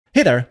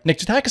Hey there, Nick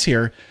Jatakis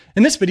here.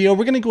 In this video,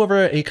 we're going to go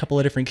over a couple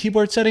of different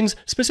keyboard settings,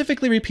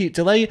 specifically repeat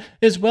delay,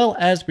 as well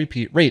as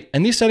repeat rate.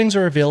 And these settings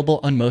are available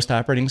on most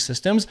operating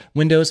systems,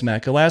 Windows,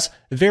 Mac OS,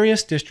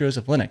 various distros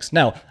of Linux.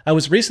 Now, I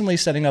was recently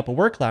setting up a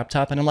work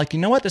laptop and I'm like, you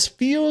know what? This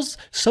feels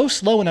so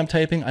slow when I'm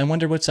typing. I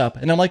wonder what's up.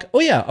 And I'm like, oh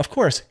yeah, of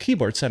course,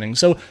 keyboard settings.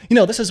 So,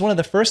 this is one of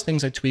the first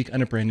things I tweak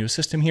on a brand new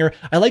system here.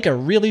 I like a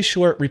really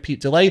short repeat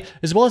delay,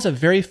 as well as a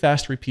very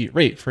fast repeat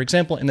rate. For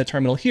example, in the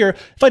terminal here,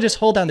 if I just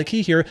hold down the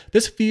key here,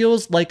 this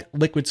feels like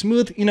liquid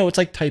smooth. It's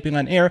like typing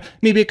on air.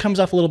 Maybe it comes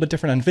off a little bit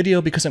different on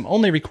video because I'm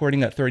only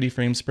recording at 30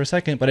 frames per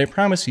second, but I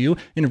promise you,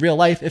 in real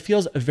life, it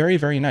feels very,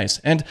 very nice.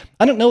 And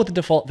I don't know what the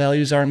default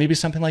values are. Maybe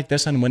something like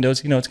this on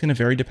Windows, it's going to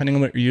vary depending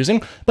on what you're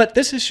using, but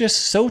this is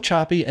just so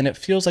choppy and it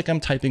feels like I'm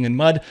typing in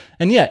mud.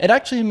 And yeah, it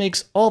actually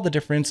makes all the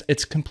difference.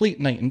 It's complete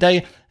night and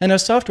day. And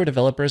as software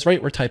developers,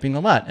 right, we're typing a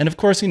lot. And of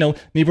course, maybe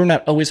we're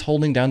not always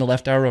holding down the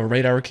left arrow or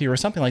right arrow key or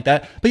something like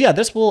that. But yeah,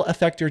 this will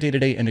affect your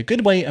day-to-day in a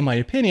good way, in my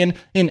opinion,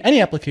 in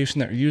any application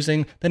that you're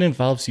using that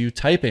involves you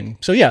typing.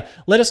 So yeah,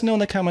 let us know in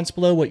the comments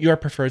below what your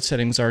preferred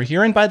settings are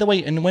here. And by the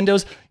way, in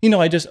Windows,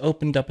 I just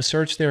opened up a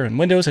search there in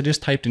Windows. I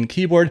just typed in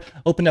keyboard,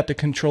 opened up the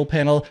control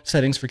panel,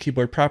 settings for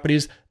keyboard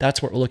properties.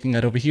 That's what we're looking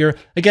at over here.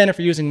 Again, if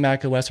you're using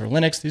Mac OS or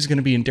Linux, these are going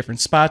to be in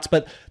different spots,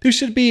 but these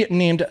should be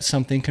named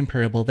something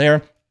comparable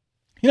there.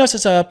 This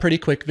is a pretty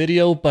quick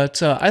video,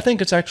 but I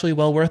think it's actually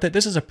well worth it.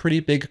 This is a pretty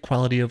big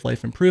quality of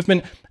life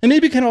improvement, and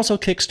maybe can also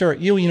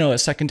kickstart you. A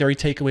secondary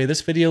takeaway of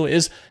this video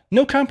is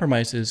no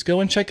compromises.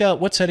 Go and check out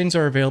what settings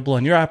are available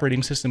on your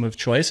operating system of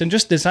choice and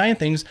just design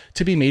things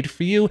to be made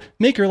for you,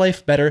 make your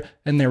life better,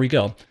 and there we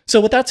go. So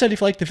with that said,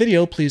 if you liked the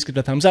video, please give it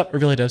a thumbs up. It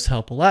really does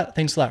help a lot.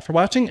 Thanks a lot for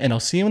watching, and I'll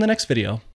see you in the next video.